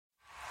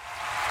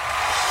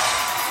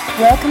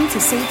Welcome to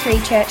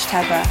C3 Church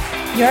Tuggerah.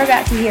 You're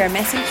about to hear a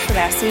message from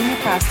our senior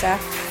pastor,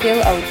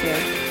 Phil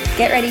Oldfield.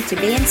 Get ready to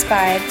be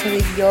inspired to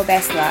live your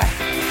best life.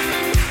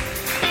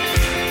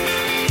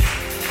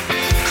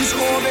 'Cause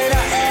all that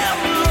I am,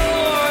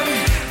 Lord,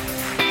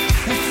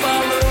 will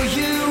follow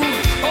you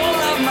all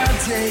of my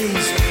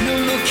days. No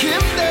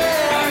looking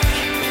back,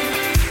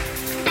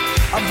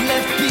 I've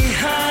left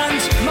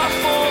behind my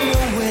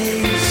former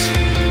ways.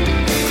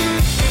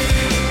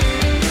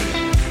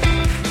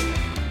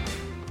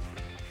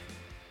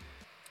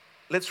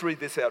 Let's read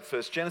this out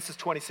first. Genesis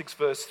 26,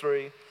 verse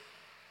 3.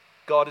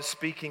 God is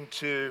speaking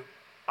to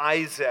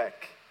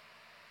Isaac.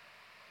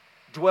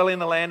 Dwell in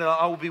the land, and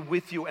I will be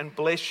with you and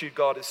bless you,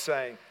 God is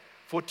saying.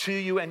 For to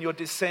you and your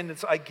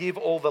descendants I give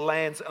all the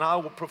lands, and I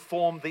will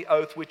perform the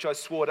oath which I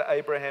swore to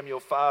Abraham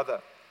your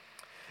father.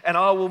 And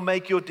I will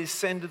make your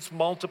descendants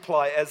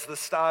multiply as the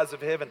stars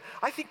of heaven.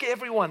 I think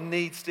everyone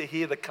needs to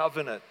hear the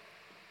covenant.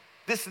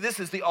 This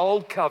is the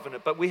old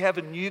covenant, but we have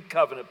a new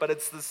covenant, but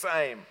it's the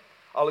same.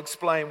 I'll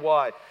explain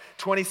why.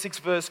 26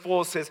 verse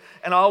 4 says,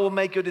 and I will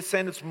make your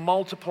descendants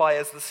multiply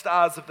as the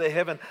stars of the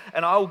heaven,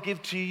 and I will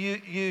give to you,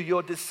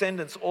 your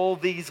descendants, all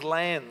these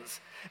lands,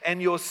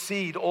 and your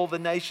seed, all the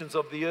nations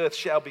of the earth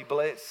shall be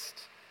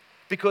blessed.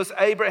 Because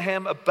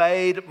Abraham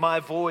obeyed my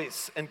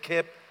voice and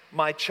kept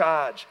my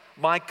charge,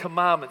 my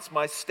commandments,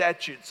 my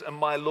statutes, and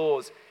my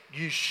laws,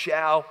 you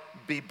shall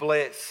be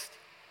blessed.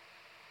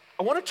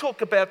 I want to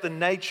talk about the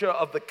nature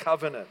of the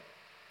covenant,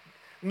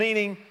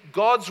 meaning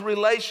God's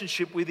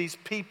relationship with his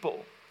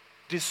people,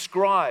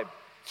 described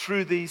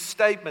through these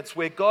statements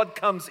where God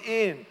comes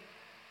in,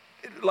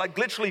 like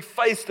literally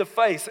face to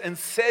face, and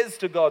says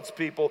to God's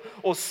people,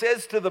 or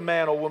says to the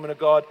man or woman of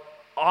God,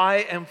 I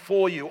am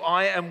for you,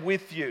 I am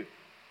with you,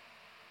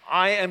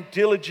 I am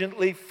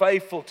diligently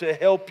faithful to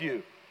help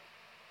you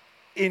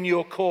in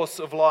your course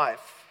of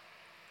life.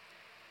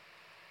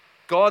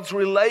 God's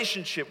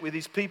relationship with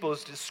his people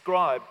is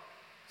described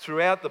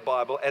throughout the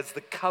Bible as the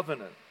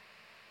covenant.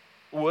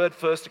 The word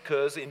first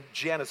occurs in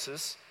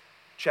Genesis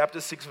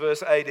chapter 6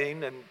 verse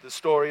 18 and the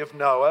story of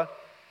Noah.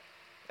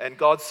 And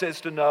God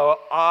says to Noah,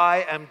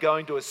 I am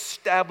going to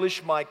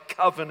establish my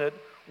covenant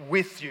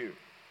with you.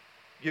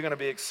 You're going to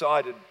be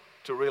excited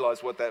to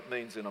realize what that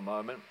means in a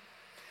moment.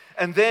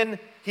 And then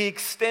he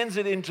extends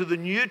it into the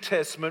New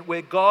Testament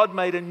where God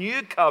made a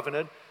new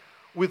covenant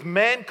with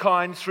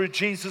mankind through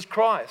Jesus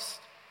Christ.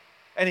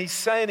 And he's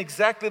saying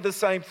exactly the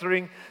same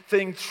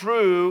thing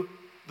through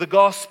the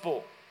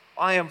gospel.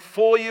 I am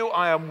for you,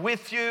 I am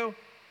with you.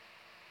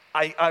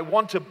 I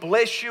want to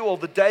bless you all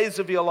the days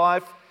of your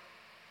life.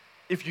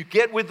 If you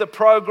get with the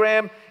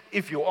program,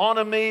 if you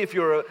honor me, if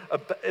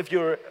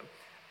you're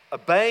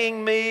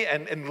obeying me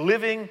and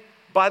living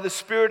by the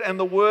Spirit and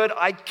the Word,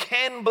 I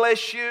can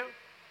bless you.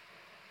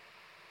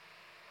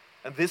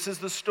 And this is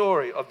the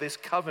story of this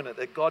covenant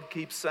that God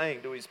keeps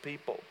saying to his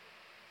people,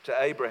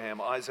 to Abraham,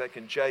 Isaac,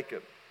 and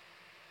Jacob.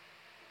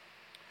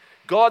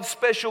 God's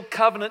special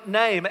covenant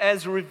name,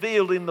 as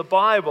revealed in the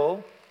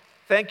Bible,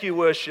 thank you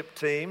worship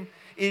team,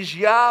 is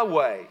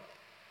Yahweh,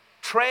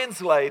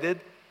 translated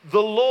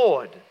the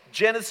Lord,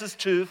 Genesis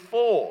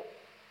 2:4.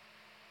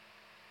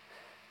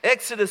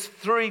 Exodus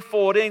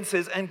 3:14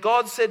 says, and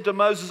God said to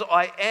Moses,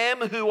 I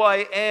am who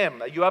I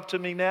am. Are you up to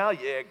me now?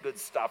 Yeah, good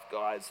stuff,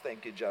 guys.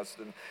 Thank you,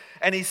 Justin.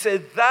 And he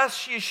said,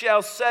 thus you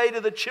shall say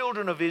to the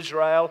children of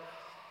Israel,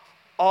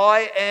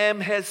 I am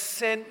has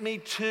sent me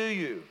to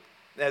you.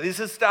 Now, this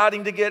is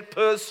starting to get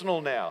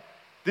personal now.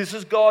 This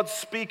is God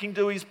speaking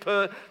to his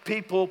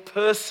people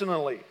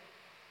personally.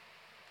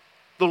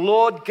 The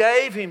Lord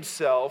gave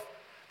himself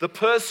the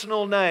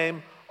personal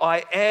name,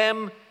 I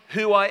am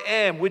who I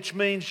am, which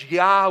means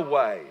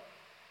Yahweh.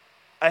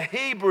 A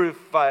Hebrew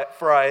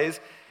phrase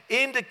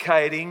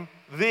indicating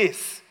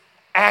this,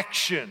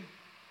 action.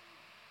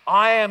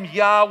 I am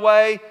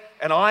Yahweh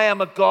and I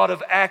am a God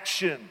of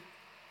action.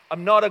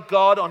 I'm not a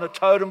God on a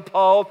totem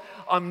pole.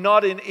 I'm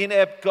not an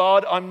inept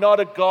God. I'm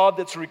not a God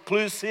that's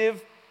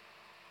reclusive.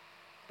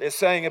 They're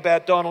saying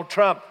about Donald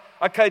Trump,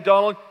 okay,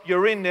 Donald,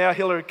 you're in now.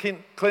 Hillary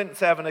Clinton's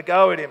having a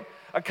go at him.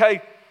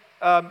 Okay,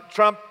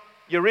 Trump,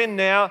 you're in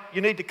now.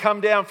 You need to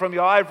come down from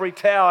your ivory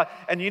tower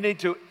and you need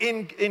to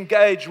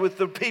engage with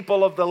the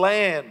people of the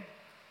land.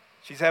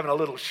 She's having a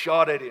little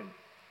shot at him.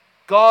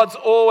 God's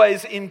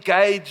always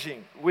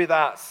engaging with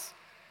us.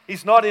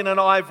 He's not in an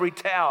ivory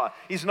tower.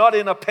 He's not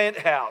in a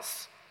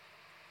penthouse.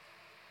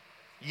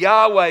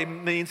 Yahweh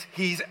means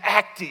he's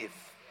active.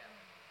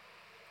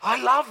 I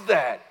love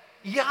that.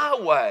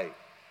 Yahweh.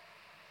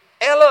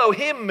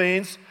 Elohim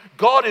means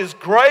God is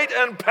great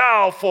and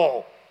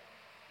powerful.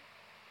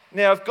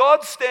 Now, if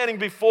God's standing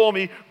before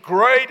me,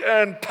 great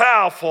and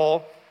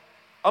powerful,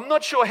 I'm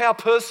not sure how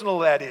personal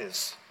that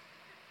is.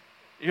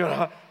 You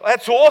know,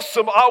 that's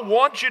awesome. I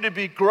want you to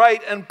be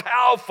great and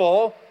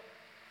powerful.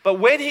 But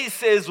when he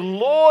says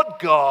Lord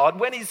God,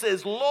 when he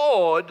says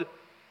Lord,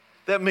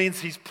 that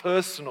means he's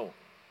personal.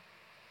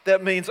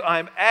 That means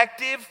I'm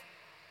active.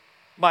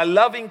 My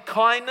loving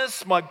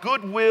kindness, my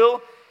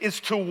goodwill is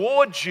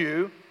towards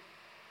you.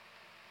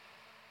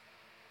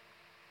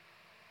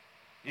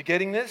 You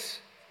getting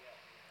this?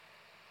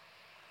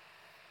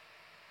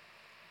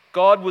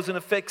 God was in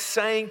effect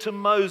saying to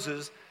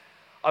Moses,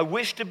 I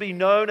wish to be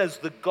known as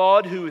the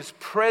God who is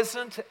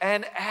present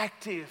and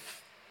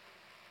active.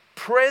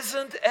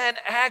 Present and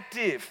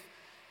active.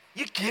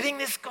 You getting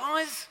this,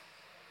 guys?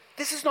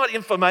 This is not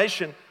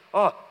information.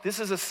 Oh, this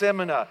is a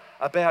seminar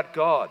about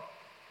God.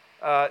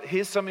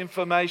 Here's some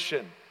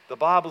information. The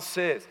Bible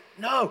says.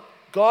 No,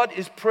 God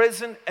is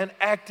present and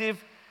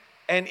active,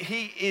 and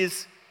He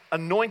is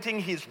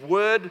anointing His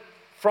word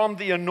from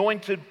the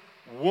anointed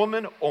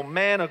woman or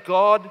man of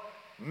God,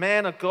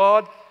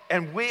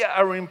 and we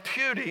are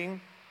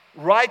imputing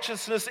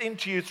righteousness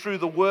into you through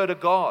the word of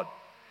God.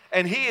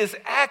 And He is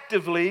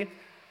actively,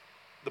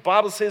 the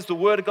Bible says the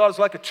word of God is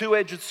like a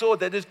two-edged sword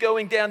that is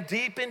going down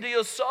deep into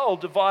your soul,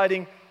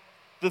 dividing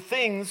the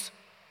things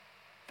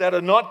that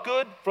are not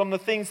good from the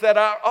things that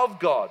are of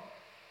God,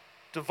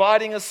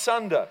 dividing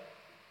asunder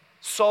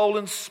soul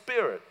and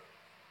spirit.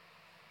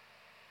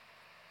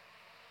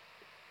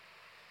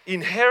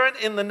 Inherent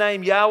in the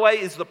name Yahweh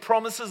is the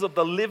promises of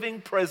the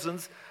living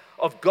presence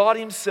of God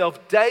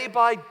Himself day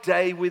by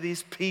day with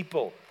His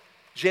people.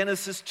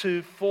 Genesis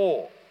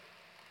 2:4.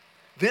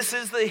 This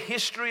is the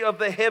history of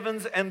the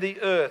heavens and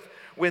the earth.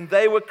 When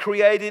they were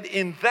created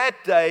in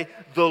that day,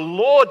 the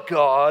Lord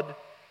God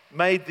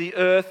made the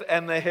earth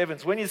and the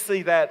heavens. When you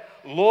see that,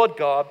 Lord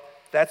God,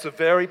 that's a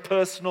very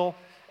personal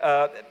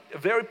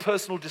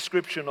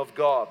description of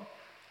God.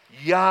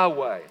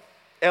 Yahweh,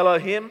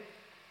 Elohim,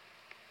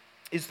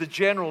 is the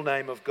general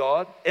name of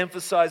God,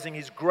 emphasizing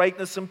His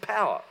greatness and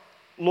power.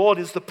 Lord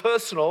is the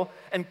personal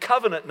and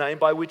covenant name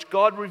by which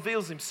God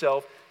reveals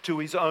Himself to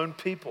His own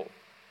people.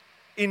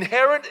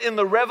 Inherent in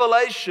the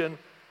revelation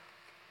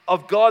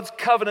of God's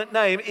covenant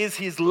name is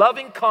His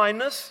loving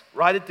kindness,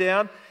 write it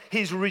down,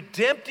 His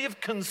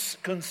redemptive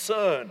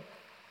concern.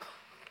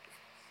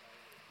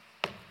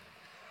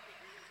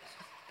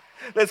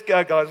 Let's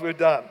go, guys, we're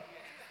done.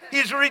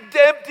 His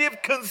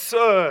redemptive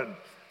concern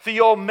for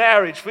your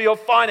marriage, for your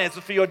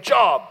finances, for your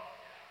job.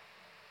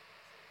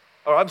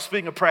 All right, I'm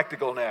speaking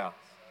practical now.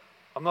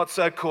 I'm not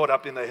so caught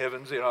up in the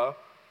heavens, you know.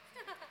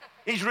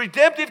 His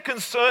redemptive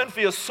concern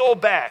for your sore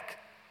back,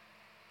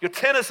 your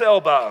tennis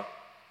elbow,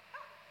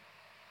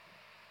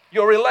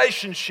 your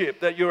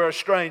relationship that you're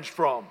estranged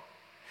from.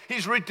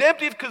 His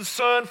redemptive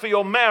concern for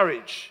your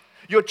marriage,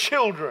 your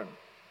children.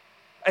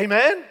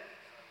 Amen?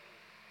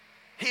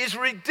 His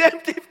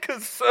redemptive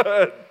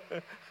concern.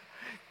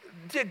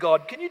 Dear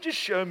God, can you just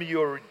show me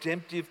your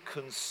redemptive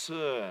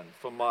concern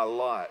for my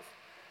life?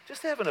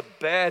 Just having a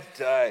bad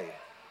day.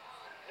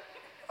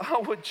 I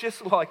would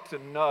just like to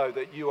know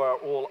that you are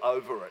all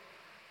over it.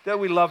 Don't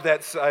we love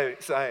that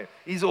saying?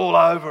 He's all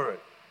over it.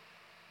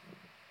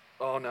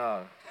 Oh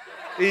no.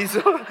 He's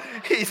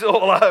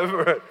all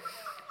over it.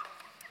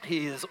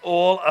 He is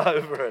all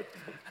over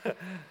it.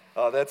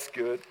 Oh, that's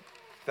good.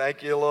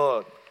 Thank you,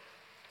 Lord.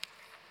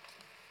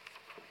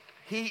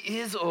 He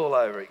is all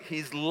over it.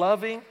 His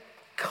loving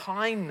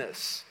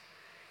kindness,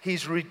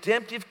 His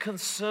redemptive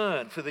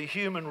concern for the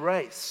human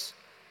race.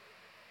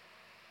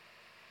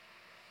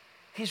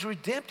 His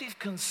redemptive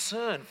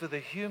concern for the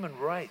human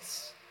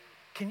race.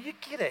 Can you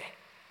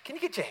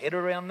get your head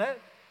around that?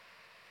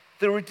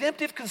 The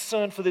redemptive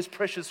concern for this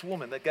precious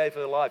woman that gave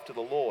her life to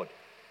the Lord.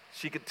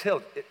 She could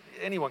tell,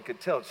 anyone could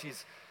tell,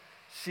 she's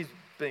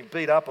been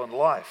beat up on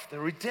life. The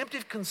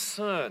redemptive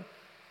concern,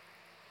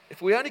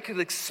 if we only could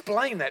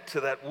explain that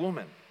to that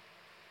woman.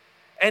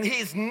 And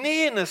His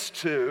nearness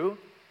to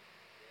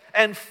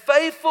and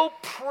faithful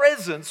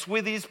presence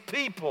with His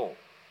people.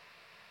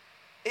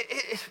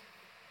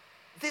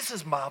 This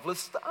is marvelous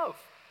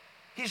stuff.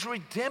 His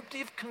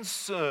redemptive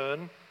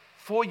concern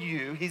for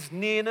you, His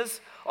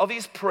nearness of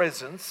His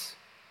presence,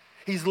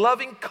 His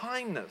loving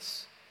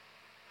kindness.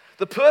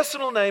 The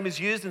personal name is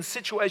used in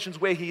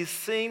situations where He is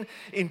seen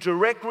in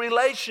direct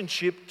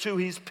relationship to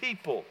His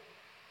people.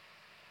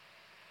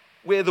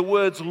 Where the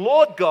words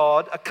Lord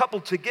God are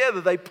coupled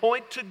together, they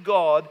point to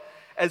God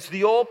as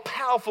the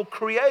all-powerful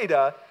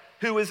Creator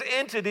who has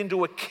entered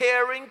into a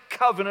caring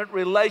covenant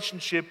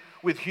relationship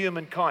with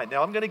humankind.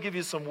 Now, I'm going to give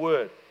you some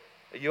word.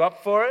 Are you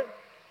up for it?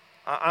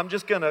 I'm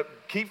just going to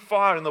keep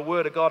firing the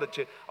word of God at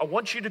you. I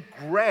want you to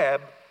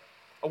grab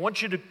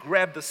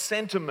the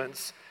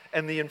sentiments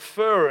and the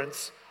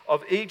inference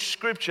of each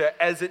scripture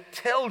as it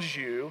tells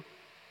you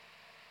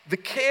the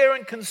care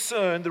and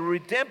concern, the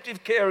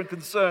redemptive care and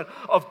concern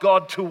of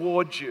God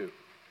towards you.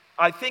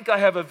 I think I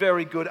have a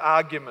very good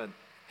argument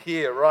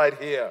here, right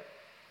here.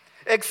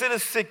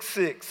 Exodus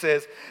 6:6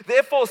 says,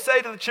 therefore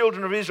say to the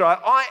children of Israel,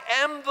 I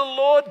am the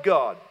Lord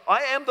God.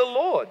 I am the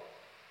Lord.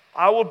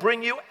 I will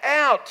bring you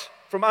out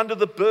from under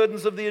the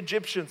burdens of the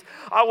Egyptians.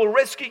 I will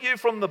rescue you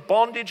from the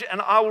bondage,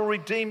 and I will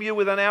redeem you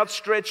with an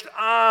outstretched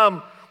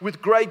arm,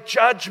 with great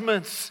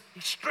judgments.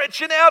 He's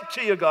stretching out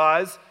to you,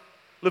 guys.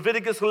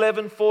 Leviticus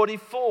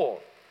 11:44.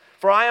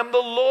 For I am the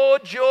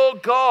Lord your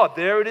God.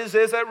 There it is,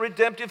 there's that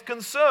redemptive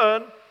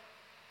concern.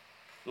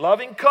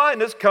 Loving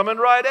kindness coming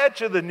right at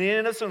you. The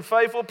nearness and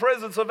faithful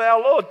presence of our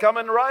Lord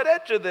coming right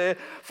at you there.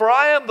 For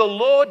I am the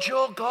Lord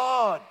your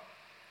God.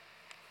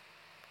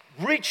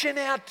 Reaching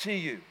out to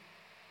you.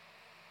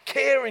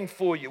 caring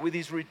for you with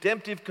his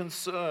redemptive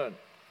concern.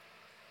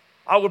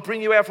 I will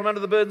bring you out from under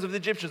the burdens of the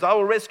Egyptians. I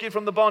will rescue you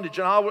from the bondage.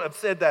 And I will have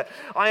said that.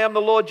 I am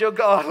the Lord your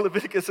God,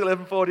 Leviticus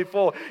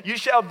 11:44. You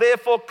shall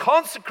therefore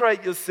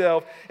consecrate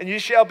yourself, and you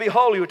shall be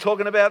holy. We're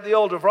talking about the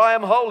altar. For I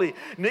am holy.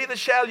 Neither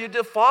shall you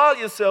defile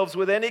yourselves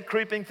with any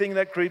creeping thing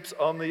that creeps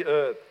on the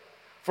earth.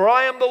 For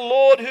I am the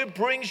Lord who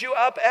brings you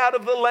up out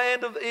of the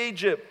land of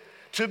Egypt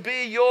to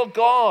be your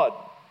God.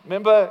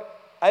 Remember,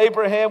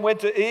 Abraham went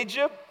to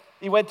Egypt.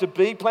 He went to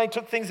B-plane,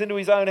 took things into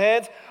his own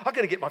hands. I've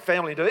got to get my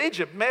family into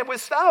Egypt. Man, we're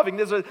starving.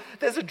 There's a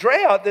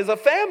drought. There's a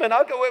famine.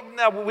 I'll go,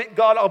 now,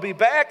 God, I'll be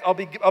back. I'll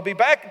be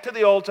back to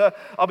the altar.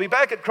 I'll be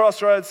back at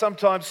Crossroads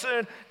sometime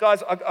soon.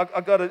 Guys,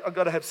 I've got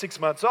to have 6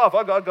 months off.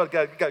 I've got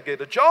to go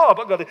get a job.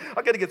 I've got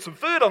to get some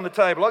food on the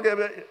table.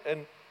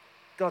 And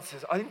God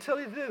says, I didn't tell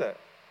you to do that.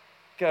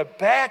 Go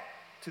back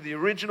to the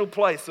original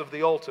place of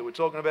the altar. We're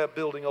talking about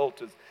building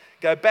altars.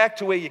 Go back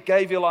to where you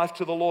gave your life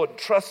to the Lord and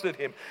trusted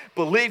him,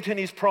 believed in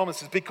his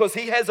promises, because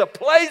he has a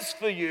place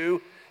for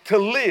you to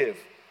live.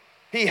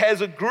 He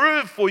has a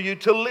groove for you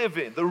to live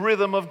in, the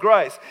rhythm of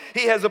grace.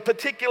 He has a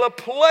particular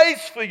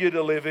place for you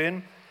to live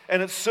in,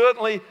 and it's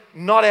certainly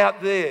not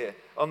out there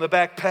on the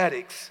back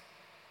paddocks.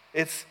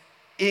 It's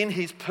in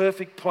his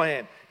perfect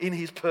plan, in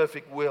his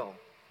perfect will.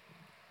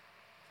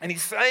 And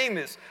he's saying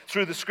this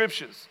through the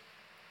scriptures.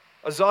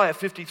 Isaiah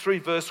 53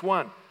 verse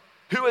 1.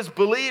 Who has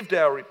believed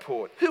our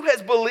report? Who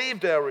has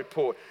believed our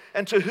report?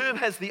 And to whom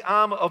has the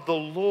arm of the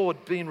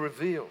Lord been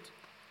revealed?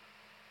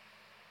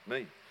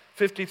 Me.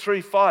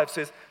 53:5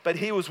 says, but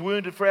he was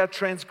wounded for our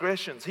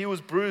transgressions. He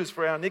was bruised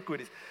for our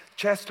iniquities.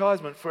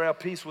 Chastisement for our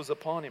peace was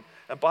upon him.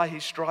 And by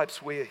his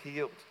stripes we are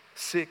healed.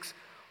 6,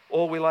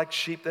 all we like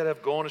sheep that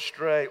have gone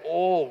astray.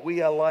 All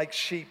we are like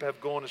sheep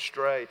have gone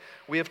astray.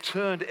 We have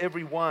turned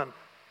everyone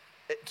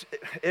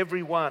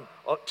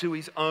to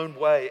his own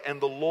way, and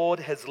the Lord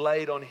has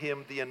laid on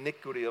him the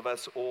iniquity of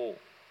us all.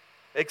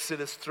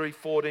 Exodus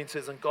 3:14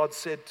 says, and God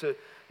said to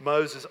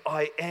Moses,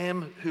 I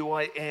am who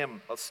I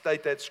am. I'll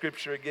state that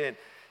scripture again.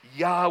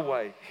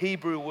 Yahweh,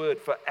 Hebrew word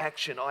for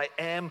action. I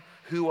am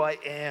who I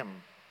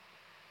am.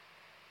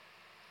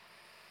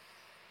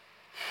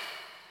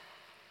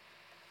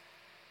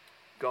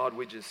 God,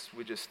 we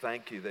just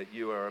thank you that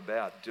you are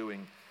about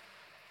doing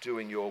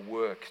your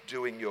work,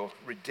 doing your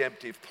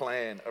redemptive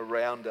plan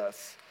around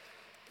us.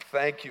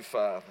 Thank you,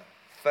 Father.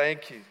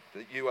 Thank you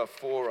that you are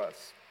for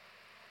us.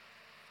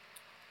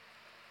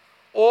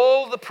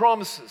 All the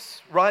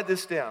promises, write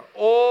this down,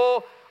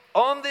 all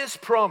on this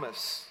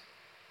promise,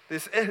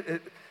 this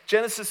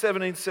Genesis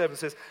 17:7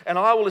 says, and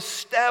I will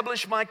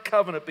establish my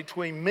covenant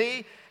between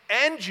me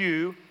and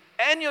you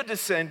and your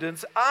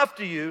descendants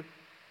after you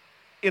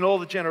in all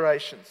the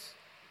generations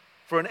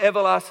for an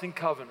everlasting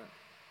covenant,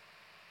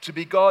 to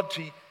be God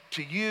to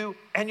you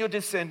and your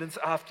descendants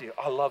after you.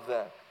 I love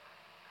that.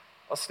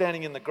 I was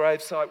standing in the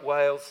gravesite,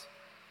 Wales,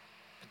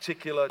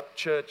 particular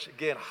church,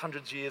 again,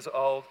 hundreds of years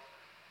old.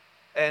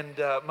 And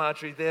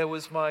Marjorie, there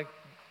was my,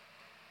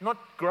 not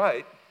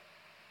great,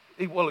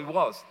 he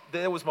was.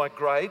 There was my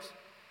great,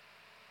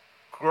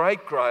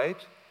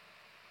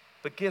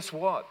 but guess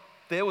what?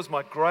 There was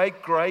my great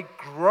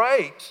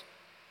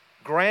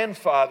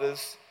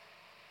grandfather's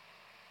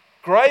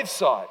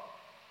gravesite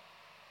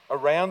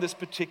around this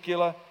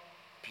particular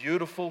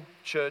beautiful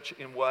church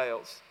in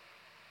Wales.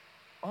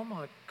 Oh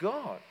my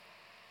God.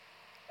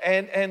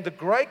 And the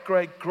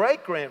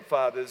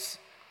great-grandfather's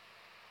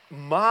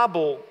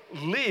marble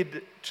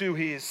lid to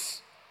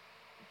his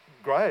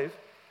grave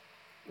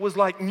was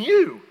like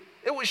new.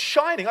 It was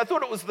shining. I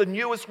thought it was the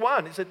newest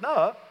one. He said,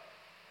 no,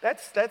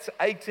 that's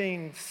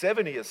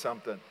 1870 or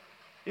something.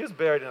 He was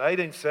buried in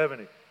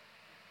 1870.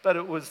 But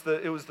it was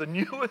the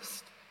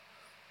newest.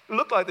 It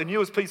looked like the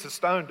newest piece of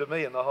stone to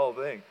me in the whole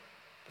thing.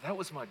 But that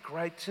was my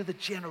great, to the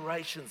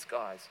generations,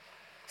 guys.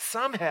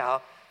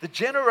 Somehow, the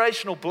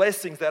generational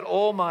blessings that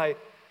all my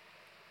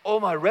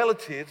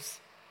relatives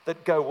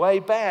that go way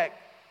back,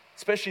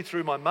 especially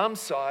through my mum's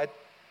side,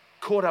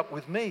 caught up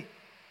with me.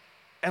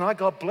 And I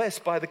got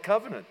blessed by the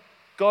covenant.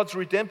 God's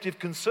redemptive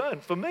concern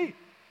for me.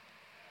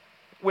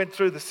 Went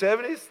through the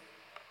 70s,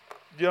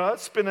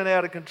 spinning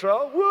out of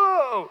control.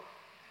 Whoa!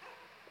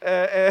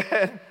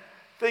 And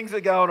things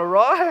are going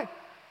awry.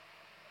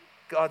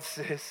 God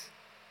says,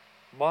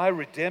 my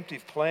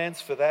redemptive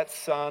plans for that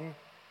son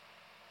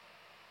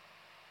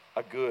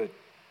are good.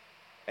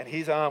 And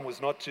his arm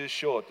was not too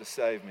short to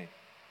save me.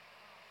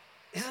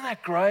 Isn't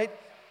that great?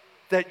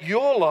 That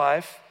your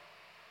life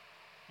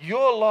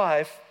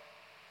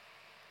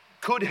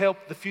could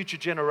help the future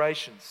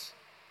generations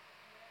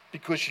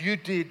because you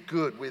did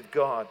good with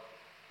God.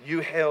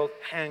 You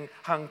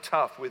hung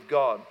tough with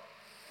God.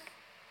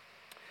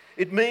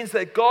 It means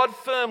that God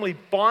firmly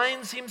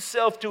binds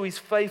himself to his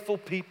faithful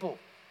people.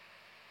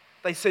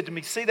 They said to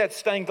me, see that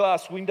stained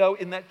glass window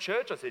in that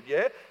church? I said,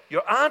 yeah.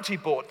 Your auntie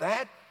bought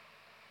that.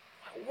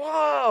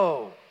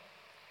 Whoa.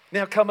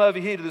 Now come over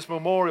here to this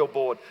memorial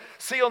board.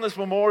 See on this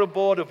memorial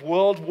board of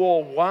World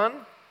War I,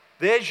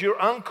 there's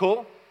your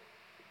uncle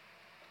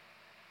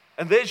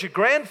and there's your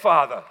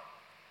grandfather.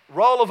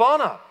 Roll of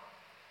honor.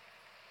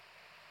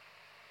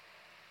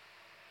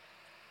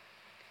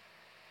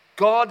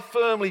 God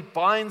firmly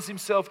binds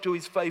himself to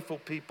his faithful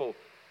people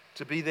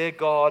to be their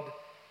God,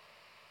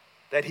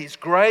 that his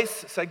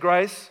grace, say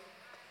grace,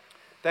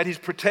 that his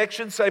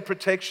protection, say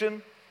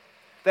protection,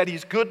 that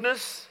his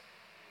goodness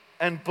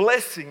and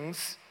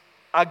blessings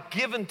are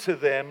given to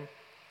them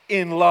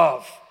in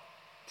love.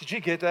 Did you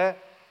get that?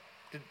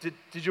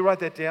 Did you write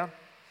that down?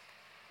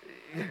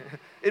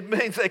 It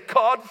means that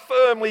God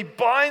firmly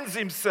binds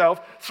himself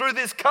through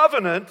this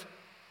covenant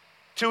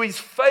to his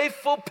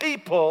faithful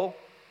people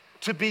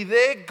to be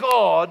their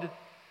God,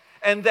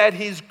 and that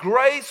his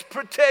grace,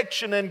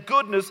 protection, and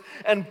goodness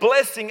and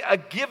blessing are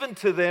given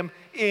to them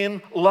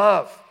in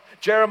love.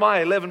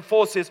 Jeremiah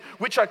 11:4 says,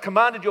 which I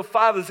commanded your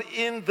fathers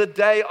in the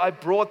day I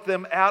brought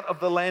them out of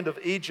the land of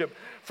Egypt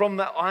from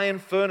the iron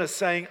furnace,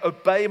 saying,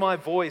 obey my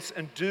voice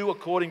and do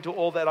according to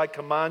all that I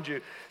command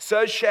you.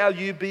 So shall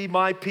you be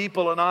my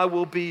people, and I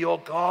will be your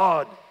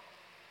God.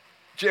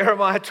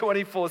 Jeremiah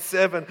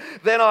 24:7,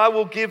 then I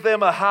will give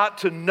them a heart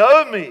to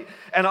know me,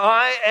 and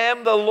I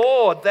am the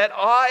Lord, that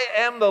I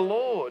am the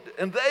Lord,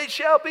 and they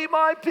shall be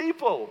my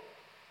people,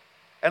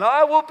 and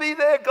I will be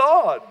their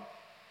God,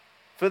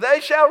 for they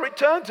shall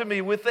return to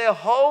me with their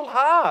whole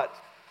heart.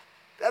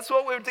 That's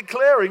what we're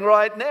declaring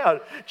right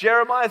now.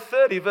 Jeremiah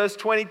 30 verse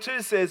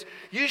 22 says,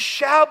 you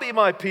shall be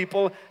my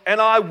people,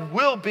 and I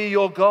will be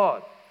your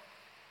God.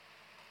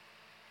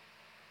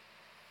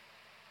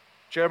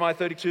 Jeremiah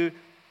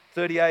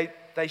 32:38,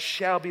 they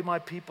shall be my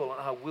people,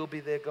 and I will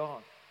be their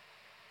God.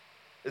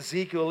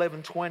 Ezekiel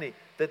 11:20,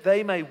 that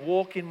they may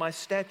walk in my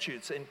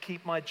statutes and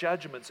keep my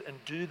judgments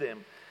and do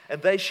them.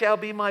 And they shall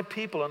be my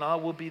people, and I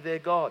will be their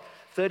God.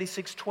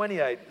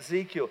 36:28,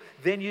 Ezekiel,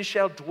 then you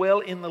shall dwell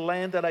in the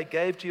land that I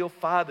gave to your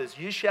fathers.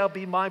 You shall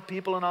be my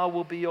people, and I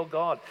will be your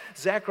God.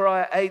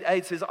 Zechariah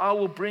 8:8 says, I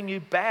will bring you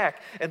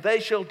back, and they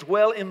shall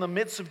dwell in the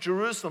midst of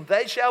Jerusalem.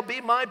 They shall be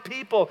my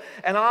people,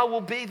 and I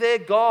will be their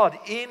God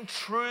in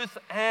truth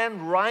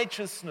and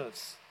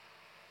righteousness.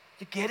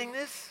 You getting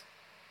this?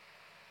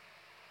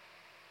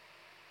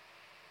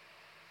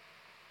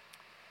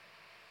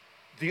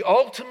 The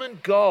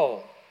ultimate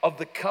goal of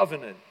the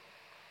covenant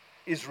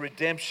is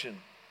redemption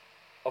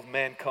of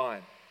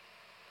mankind.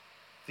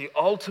 The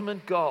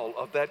ultimate goal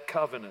of that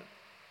covenant,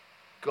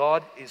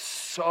 God is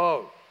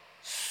so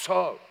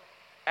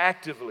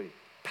actively,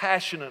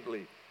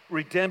 passionately,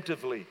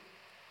 redemptively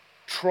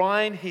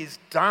trying his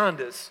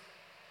darndest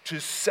to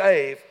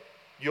save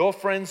your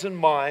friends and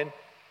mine,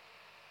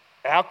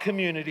 our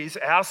communities,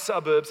 our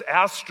suburbs,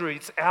 our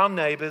streets, our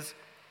neighbors.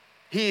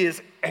 He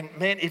is, and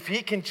man, if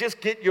he can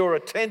just get your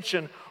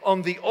attention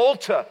on the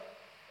altar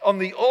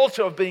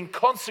of being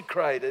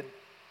consecrated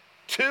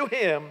to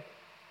him,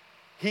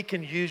 he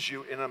can use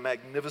you in a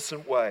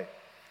magnificent way.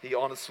 He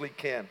honestly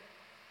can.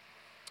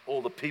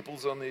 All the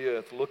peoples on the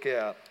earth, look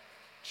out.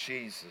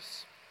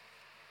 Jesus.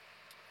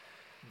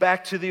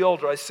 Back to the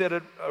altar. I said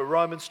it,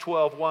 Romans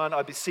 12:1,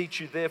 I beseech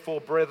you therefore,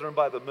 brethren,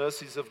 by the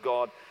mercies of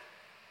God,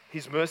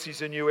 his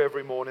mercies are new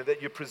every morning,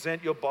 that you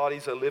present your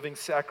bodies a living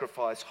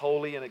sacrifice,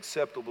 holy and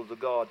acceptable to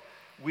God,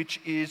 which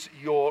is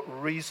your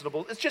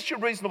reasonable, it's just your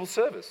reasonable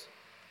service.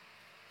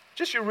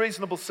 Just your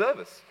reasonable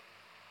service.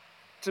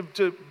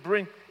 To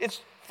bring,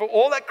 it's for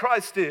all that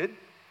Christ did,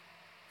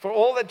 for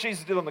all that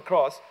Jesus did on the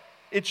cross,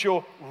 it's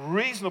your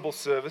reasonable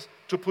service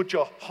to put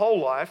your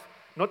whole life,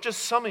 not just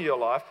some of your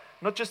life,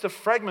 not just a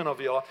fragment of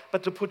your life,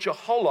 but to put your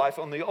whole life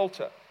on the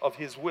altar of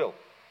his will.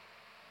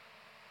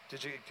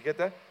 Did you get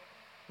that?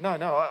 No,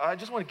 I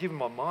just want to give him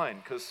my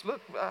mind, because look,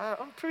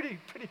 I'm pretty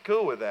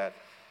cool with that.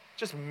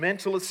 Just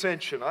mental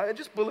ascension. I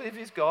just believe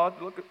he's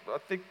God. Look, I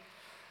think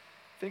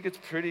it's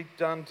pretty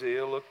done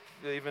deal. Look,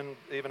 even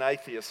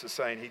atheists are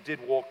saying he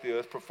did walk the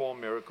earth, perform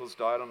miracles,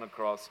 died on the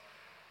cross.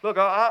 Look,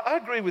 I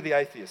agree with the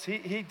atheists.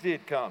 He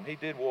did come. He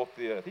did walk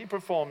the earth. He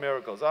performed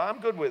miracles. I'm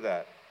good with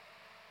that.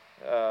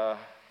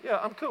 Yeah,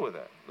 I'm cool with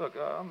that. Look,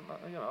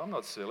 I'm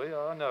not silly.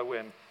 I know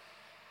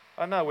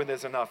when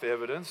there's enough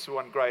evidence.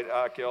 One great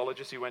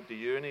archaeologist, he went to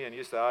uni and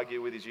used to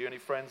argue with his uni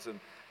friends, and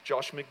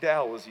Josh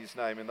McDowell was his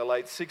name in the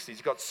late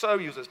 60s.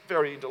 He was a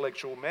very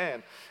intellectual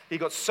man. He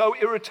got so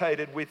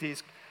irritated with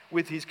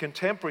his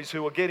contemporaries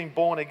who were getting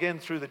born again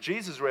through the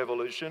Jesus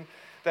Revolution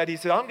that he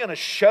said, I'm going to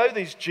show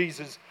these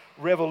Jesus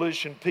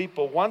Revolution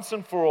people once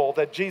and for all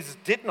that Jesus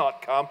did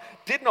not come,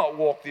 did not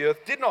walk the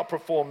earth, did not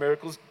perform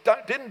miracles,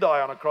 didn't die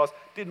on a cross,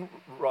 didn't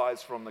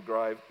rise from the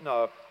grave.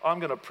 No, I'm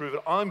going to prove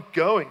it. I'm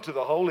going to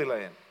the Holy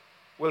Land.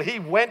 Well, he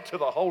went to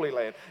the Holy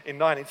Land in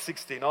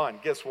 1969.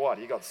 Guess what?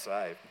 He got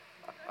saved.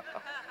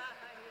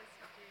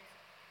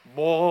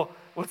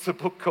 What's the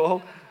book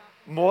called?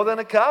 More Than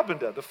a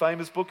Carpenter, the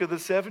famous book of the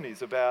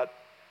 70s about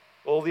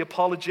all the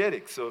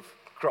apologetics of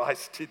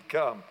Christ did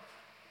come.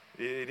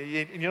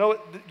 You know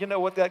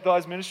what that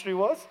guy's ministry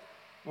was?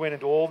 Went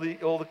into all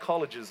the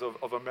colleges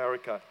of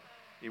America.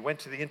 He went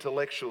to the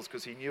intellectuals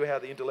because he knew how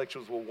the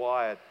intellectuals were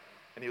wired.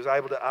 And he was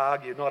able to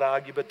argue, not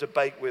argue, but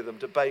debate with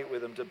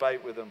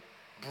them.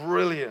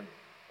 Brilliant.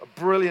 A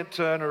brilliant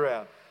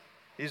turnaround.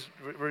 His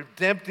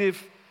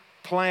redemptive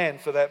plan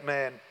for that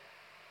man,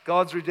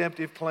 God's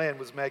redemptive plan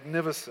was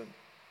magnificent.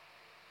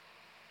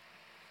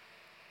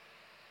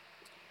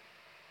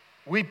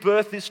 We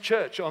birthed this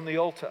church on the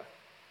altar.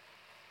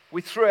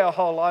 We threw our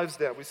whole lives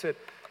down. We said,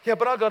 yeah,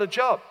 but I got a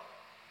job.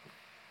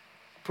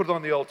 Put it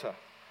on the altar.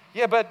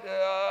 Yeah, but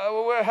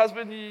we're a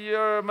husband,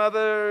 you're a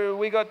mother,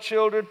 we got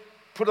children.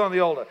 Put it on the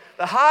altar.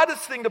 The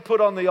hardest thing to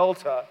put on the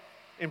altar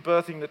in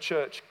birthing the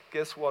church,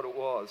 guess what it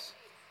was?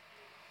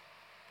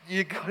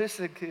 Who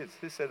said kids?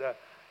 Who said that?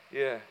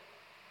 Yeah.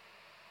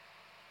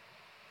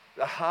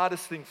 The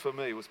hardest thing for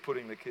me was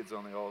putting the kids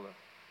on the altar.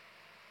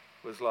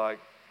 It was like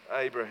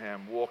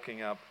Abraham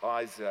walking up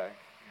Isaac.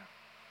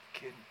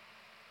 Kid,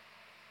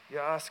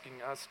 you're asking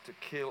us to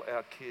kill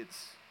our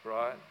kids,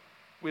 right?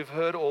 We've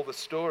heard all the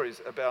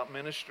stories about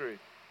ministry.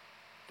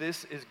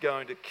 This is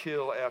going to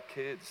kill our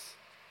kids.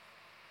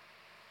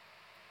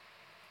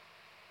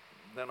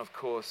 Then, of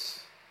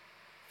course,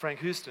 Frank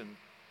Houston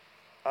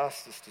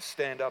asked us to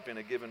stand up in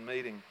a given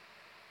meeting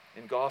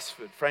in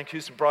Gosford. Frank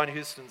Houston, Brian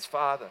Houston's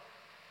father,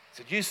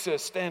 said, you, sir,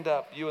 stand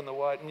up, you and the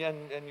wife,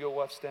 and your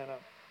wife stand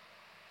up.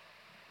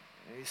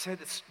 And he said,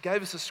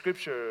 gave us a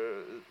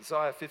scripture,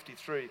 Isaiah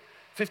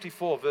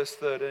 54, verse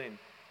 13.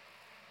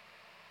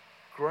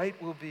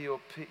 Great will be your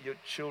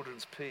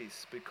children's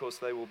peace because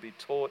they will be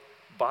taught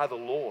by the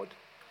Lord.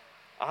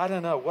 I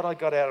don't know. What I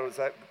got out of it was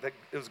that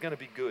it was going to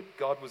be good.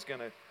 God was going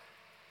to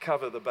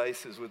cover the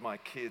bases with my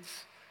kids.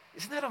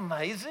 Isn't that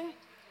amazing?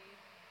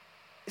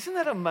 Isn't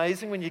that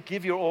amazing when you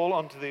give your all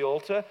onto the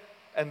altar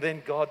and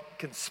then God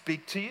can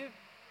speak to you?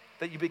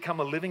 That you become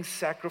a living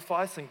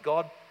sacrifice and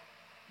God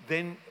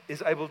then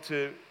is able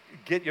to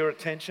get your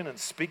attention and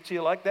speak to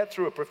you like that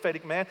through a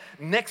prophetic man.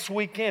 Next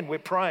weekend, we're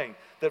praying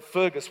that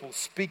Fergus will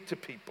speak to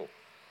people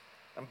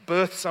and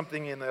birth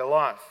something in their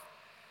life.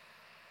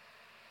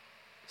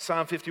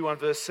 Psalm 51,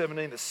 verse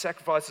 17, the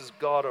sacrifices of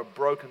God are a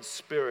broken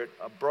spirit,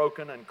 a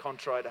broken and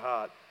contrite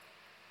heart.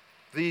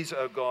 These,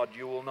 O God,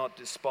 you will not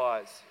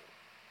despise.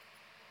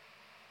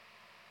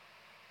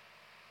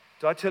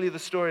 Did I tell you the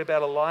story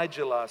about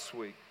Elijah last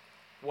week?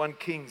 1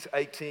 Kings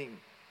 18.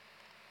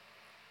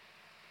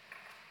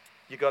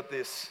 You got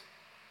this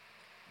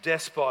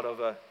despot of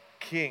a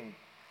king,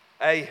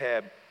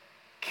 Ahab,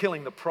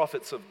 killing the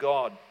prophets of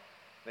God.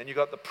 Then you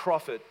got the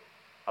prophet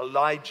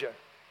Elijah.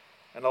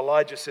 And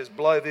Elijah says,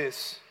 blow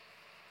this.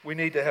 We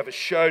need to have a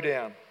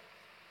showdown.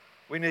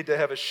 We need to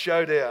have a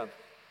showdown.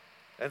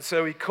 And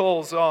so he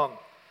calls on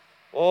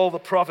all the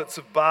prophets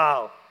of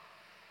Baal.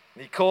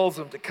 And he calls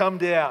them to come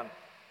down.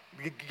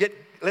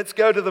 Let's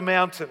go to the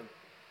mountain.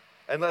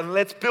 And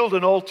let's build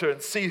an altar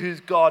and see whose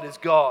God is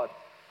God.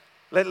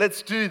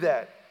 Let's do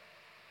that.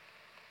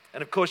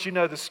 And of course, you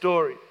know the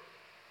story.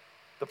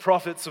 The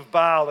prophets of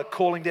Baal are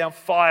calling down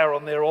fire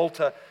on their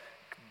altar,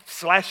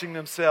 slashing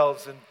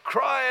themselves and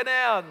crying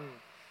out. And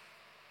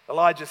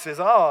Elijah says,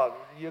 oh,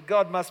 your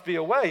God must be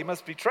away. He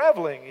must be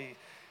traveling.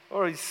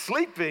 Or he's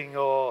sleeping.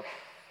 Or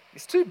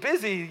he's too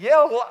busy.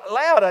 Yell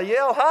louder,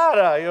 yell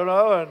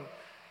harder, And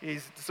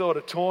he's sort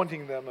of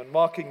taunting them and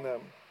mocking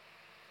them.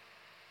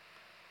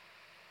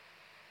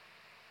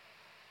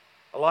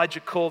 Elijah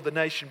called the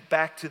nation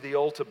back to the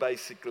altar,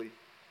 basically.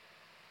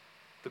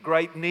 The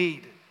great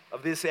need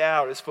of this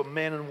hour is for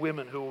men and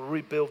women who will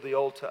rebuild the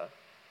altar.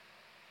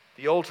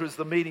 The altar is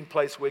the meeting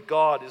place where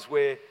God is,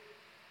 where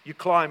you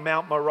climb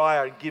Mount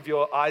Moriah and give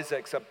your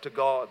Isaacs up to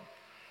God.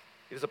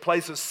 It is a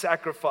place of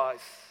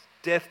sacrifice,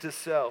 death to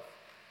self.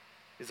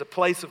 It is a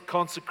place of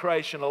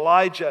consecration.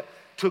 Elijah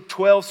took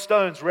 12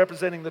 stones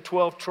representing the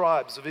 12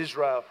 tribes of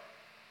Israel,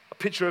 a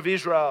picture of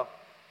Israel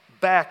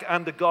back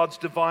under God's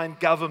divine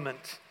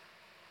government,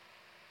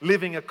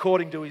 living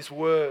according to his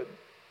word.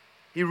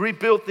 He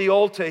rebuilt the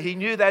altar. He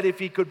knew that if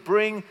he could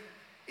bring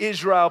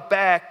Israel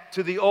back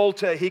to the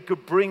altar, he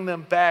could bring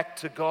them back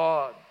to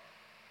God.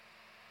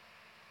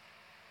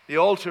 The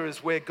altar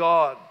is where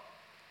God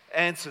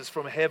answers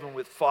from heaven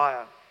with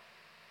fire.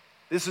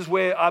 This is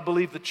where I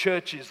believe the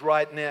church is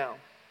right now.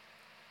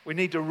 We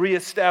need to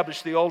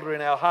reestablish the altar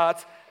in our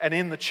hearts and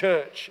in the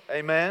church.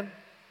 Amen?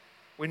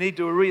 We need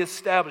to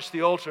reestablish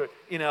the altar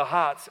in our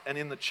hearts and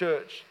in the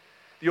church.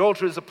 The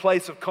altar is a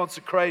place of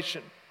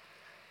consecration.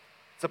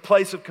 It's a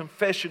place of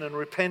confession and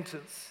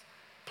repentance,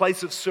 a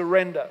place of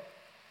surrender.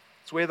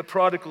 It's where the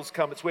prodigals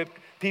come. It's where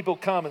people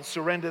come and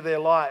surrender their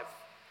life.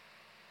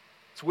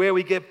 It's where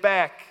we get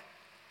back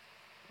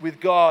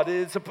with God.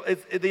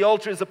 The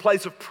altar is a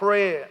place of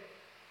prayer.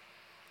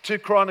 2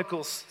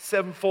 Chronicles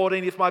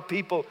 7:14, if my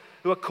people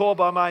who are called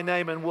by my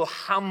name and will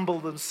humble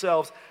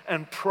themselves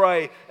and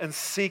pray and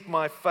seek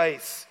my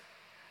face,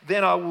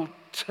 then I will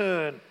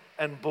turn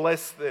and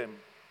bless them.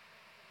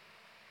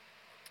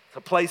 It's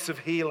a place of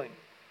healing.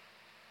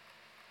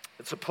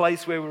 It's a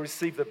place where we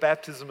receive the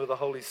baptism of the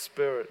Holy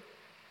Spirit.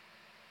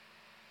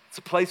 It's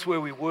a place where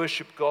we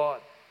worship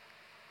God.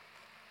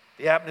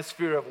 The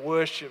atmosphere of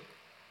worship,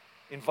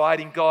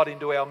 inviting God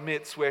into our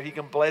midst where he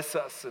can bless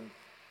us and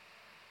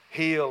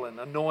heal and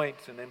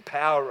anoint and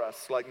empower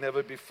us like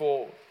never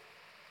before.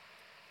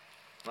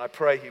 And I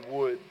pray he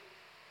would.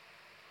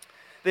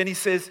 Then he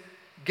says,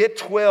 get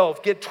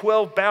 12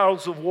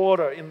 barrels of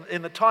water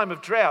in the time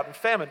of drought and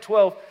famine.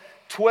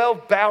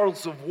 12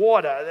 barrels of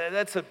water.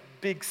 That's a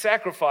big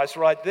sacrifice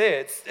right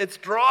there. It's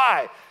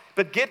dry.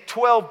 but get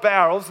 12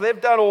 barrels. They've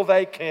done all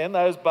they can,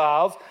 those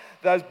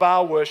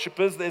Baal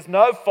worshippers. There's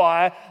no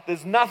fire.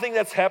 There's nothing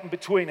that's happened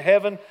between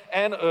heaven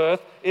and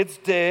earth. It's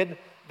dead.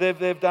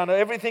 They've done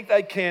everything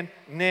they can.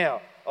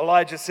 Now,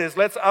 Elijah says,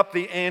 let's up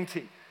the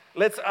ante.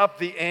 Let's up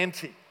the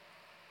ante.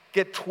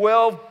 Get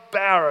 12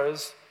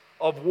 barrels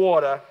of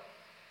water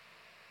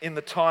in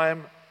the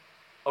time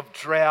of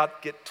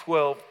drought. Get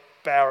 12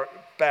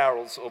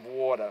 barrels of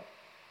water.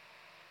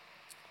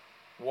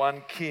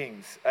 1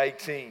 Kings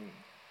 18.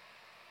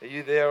 Are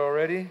you there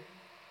already?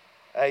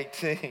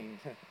 18.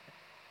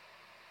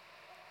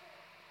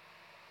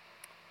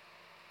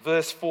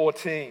 Verse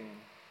 14.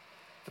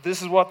 But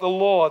this is what the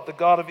Lord, the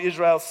God of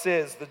Israel,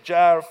 says: the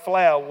jar of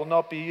flour will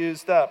not be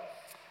used up.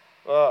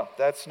 Oh,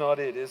 that's not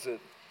it, is it?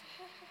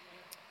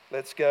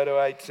 Let's go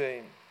to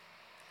 18.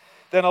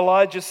 Then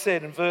Elijah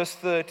said in verse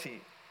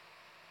 30,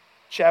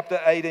 chapter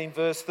 18,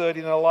 verse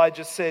 30, and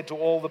Elijah said to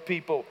all the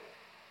people,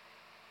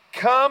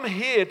 come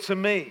here to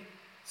me.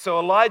 So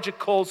Elijah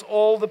calls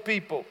all the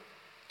people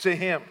to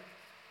him.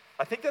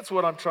 I think that's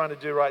what I'm trying to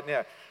do right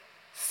now.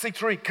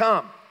 C3,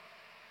 come.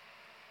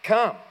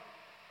 Come.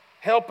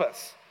 Help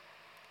us.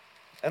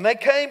 And they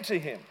came to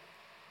him,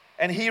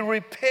 and he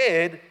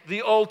repaired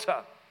the altar.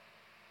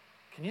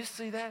 Can you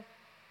see that?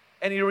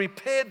 And he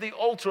repaired the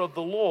altar of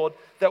the Lord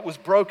that was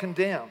broken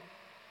down.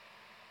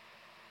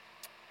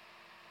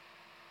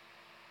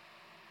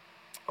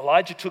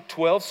 Elijah took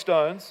 12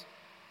 stones.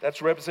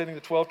 That's representing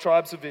the 12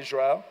 tribes of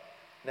Israel.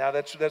 Now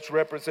that's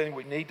representing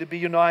we need to be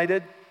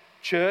united,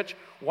 church.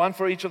 One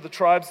for each of the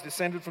tribes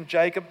descended from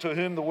Jacob, to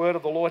whom the word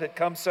of the Lord had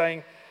come,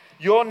 saying,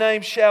 your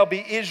name shall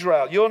be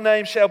Israel. Your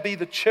name shall be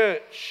the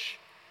church.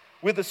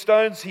 With the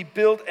stones he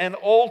built an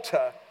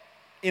altar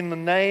in the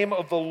name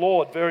of the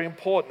Lord. Very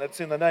important, that's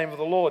in the name of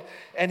the Lord.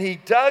 And he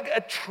dug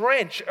a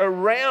trench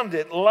around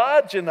it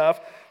large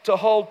enough to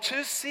hold 2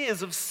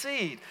 seahs of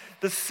seed.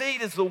 The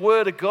seed is the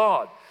word of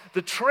God.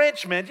 The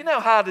trench, man, do you know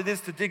how hard it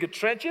is to dig a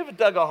trench? You ever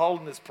dug a hole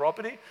in this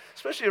property?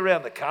 Especially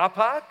around the car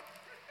park?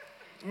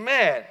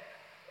 Man,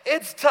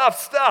 it's tough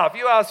stuff.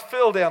 You ask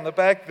Phil down the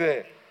back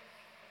there.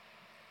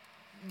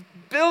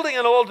 Building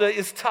an altar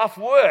is tough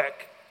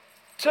work.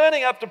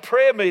 Turning up to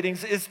prayer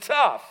meetings is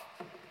tough.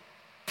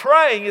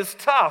 Praying is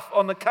tough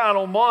on the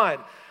carnal mind.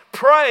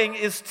 Praying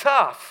is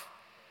tough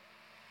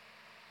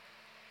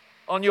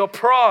on your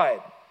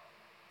pride.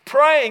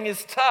 Praying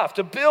is tough.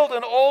 To build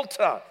an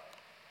altar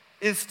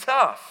is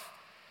tough.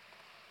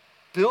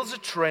 Builds a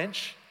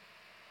trench,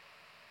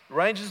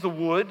 arranges the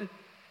wood,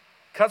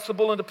 cuts the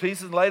bull into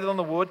pieces and laid it on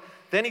the wood.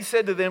 Then he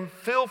said to them,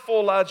 fill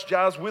 4 large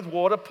jars with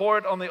water, pour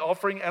it on the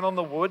offering and on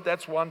the wood.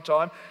 That's 1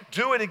 time.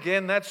 Do it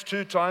again. That's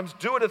 2 times.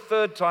 Do it a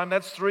 3rd time.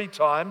 That's 3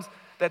 times.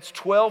 That's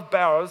 12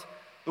 barrels.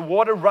 The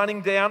water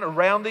running down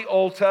around the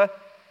altar.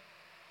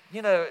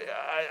 You know,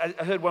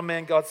 I heard one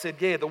man, God said,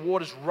 yeah, the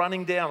water's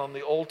running down on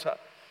the altar.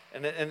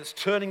 And it's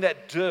turning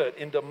that dirt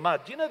into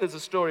mud. Do you know there's a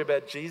story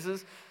about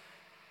Jesus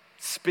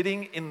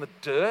spitting in the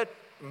dirt,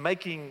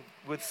 making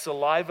with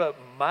saliva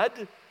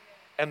mud?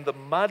 And the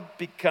mud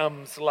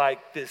becomes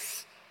like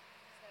this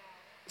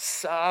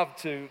salve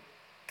to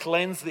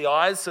cleanse the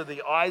eyes. So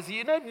the eyes,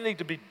 you don't need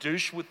to be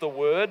douche with the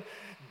word.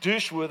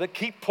 Douche with it.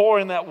 Keep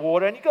pouring that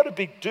water. And you've got to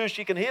be douche.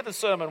 You can hear the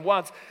sermon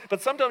once,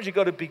 but sometimes you've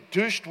got to be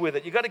douched with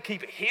it. You've got to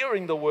keep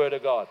hearing the word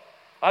of God.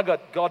 I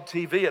got God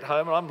TV at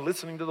home, and I'm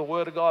listening to the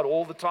word of God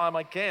all the time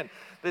I can.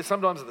 There's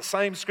sometimes the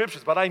same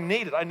scriptures, but I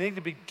need it. I need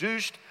to be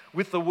douched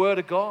with the word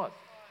of God.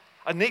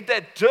 I need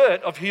that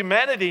dirt of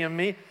humanity in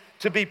me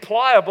to be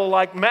pliable,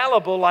 like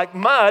malleable, like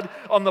mud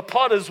on the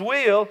potter's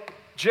wheel.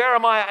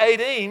 Jeremiah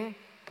 18,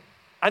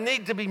 I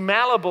need to be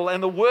malleable,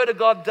 and the word of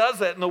God does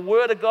that, and the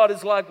word of God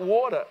is like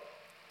water.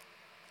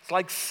 It's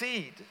like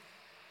seed.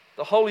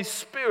 The Holy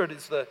Spirit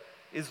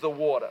is the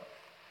water.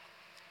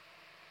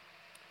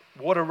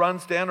 Water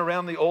runs down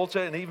around the altar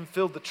and even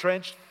filled the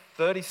trench.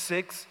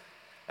 36.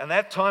 And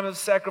that time of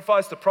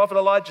sacrifice, the prophet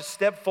Elijah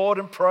stepped forward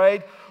and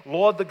prayed,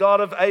 Lord, the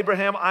God of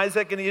Abraham,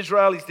 Isaac, and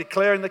Israel. He's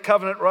declaring the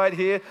covenant right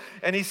here.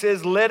 And he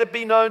says, let it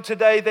be known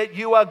today that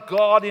you are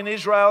God in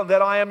Israel, and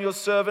that I am your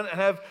servant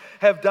and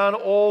have done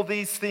all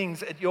these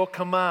things at your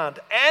command.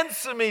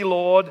 Answer me,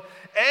 Lord.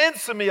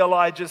 Answer me,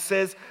 Elijah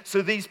says,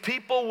 so these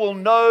people will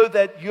know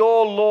that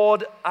your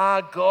Lord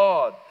are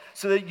God.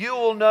 So that you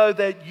will know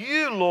that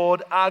you,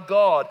 Lord, are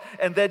God,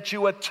 and that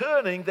you are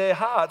turning their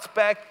hearts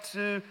back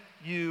to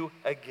you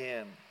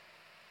again.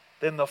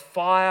 Then the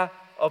fire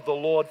of the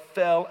Lord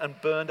fell and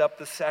burned up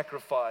the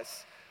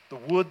sacrifice. The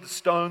wood, the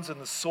stones,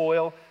 and the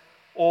soil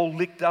all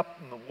licked up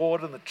in the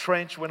water in the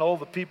trench. When all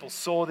the people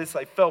saw this,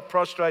 they fell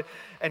prostrate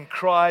and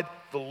cried,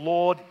 the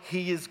Lord,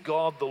 He is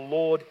God. The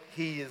Lord,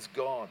 He is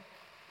God.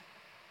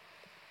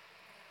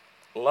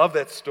 Love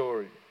that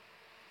story.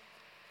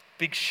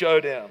 Big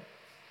showdown.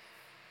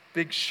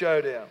 Big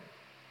showdown.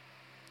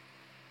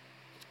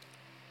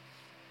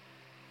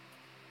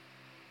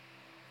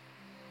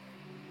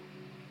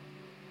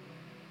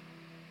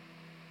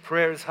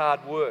 Prayer is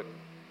hard work.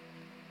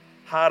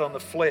 Hard on the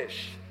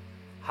flesh.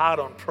 Hard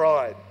on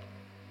pride.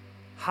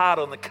 Hard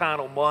on the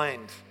carnal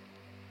mind.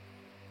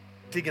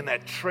 digging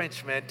that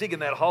trench, man, digging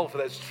that hole for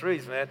those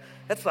trees, man.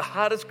 That's the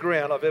hardest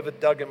ground I've ever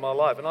dug in my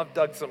life, and I've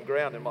dug some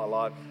ground in my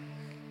life.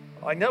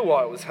 I know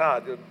why it was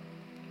hard. The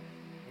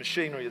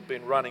machinery had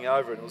been running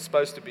over it. It was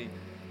supposed to be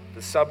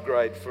the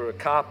subgrade for a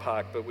car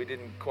park, but we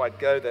didn't quite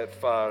go that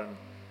far. And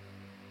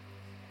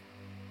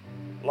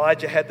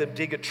Elijah had them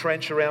dig a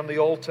trench around the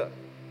altar.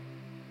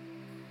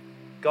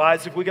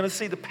 Guys, if we're going to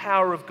see the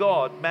power of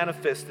God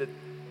manifested,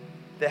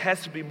 there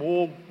has to be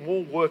more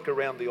work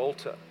around the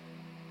altar.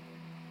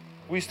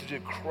 We used to do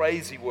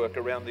crazy work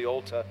around the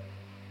altar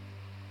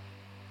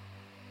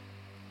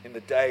in the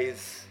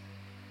days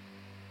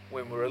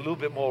when we were a little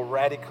bit more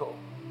radical.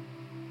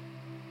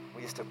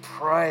 We used to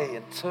pray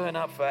and turn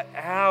up for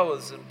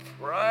hours and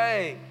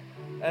pray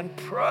and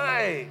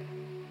pray.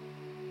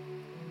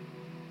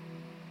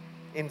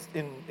 In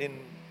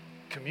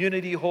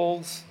community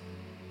halls,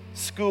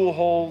 school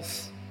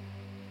halls,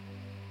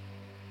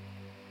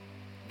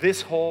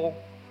 this hall,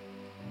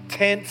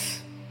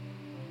 tents.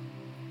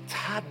 It's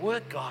hard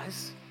work,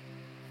 guys.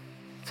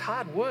 It's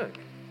hard work.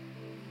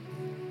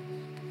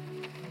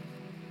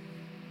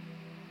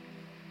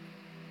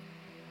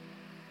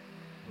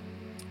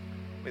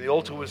 When the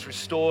altar was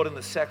restored and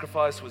the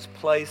sacrifice was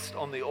placed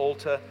on the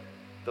altar,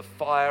 the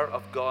fire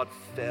of God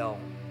fell.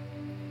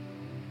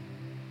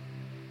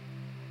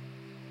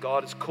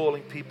 God is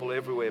calling people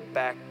everywhere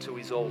back to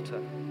his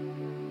altar.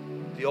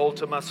 The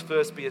altar must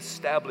first be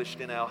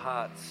established in our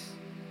hearts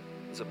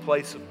as a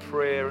place of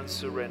prayer and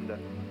surrender.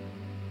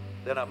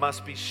 Then it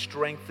must be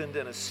strengthened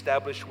and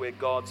established where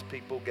God's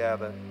people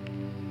gather.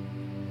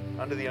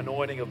 Under the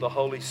anointing of the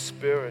Holy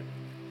Spirit,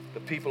 the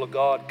people of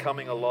God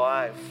coming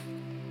alive.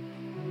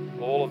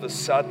 All of a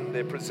sudden,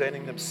 they're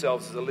presenting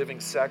themselves as a living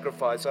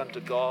sacrifice unto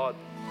God.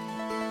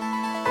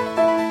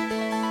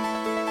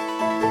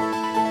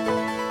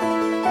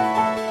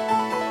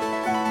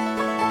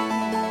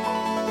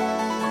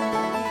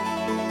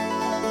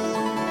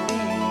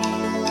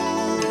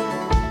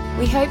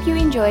 We hope you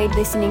enjoyed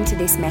listening to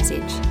this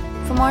message.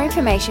 For more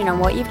information on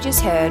what you've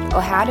just heard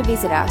or how to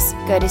visit us,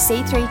 go to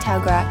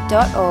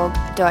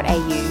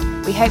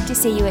c3tuggerah.org.au. We hope to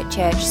see you at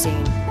church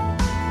soon.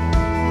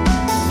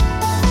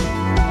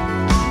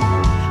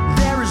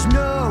 There is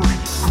no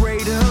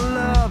greater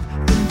love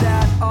than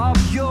that of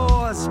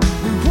yours.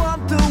 We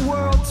want the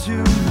world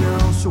to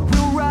know, so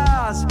we'll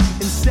rise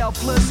in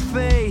selfless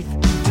faith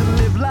to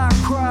live like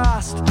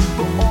Christ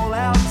for all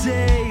our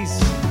days.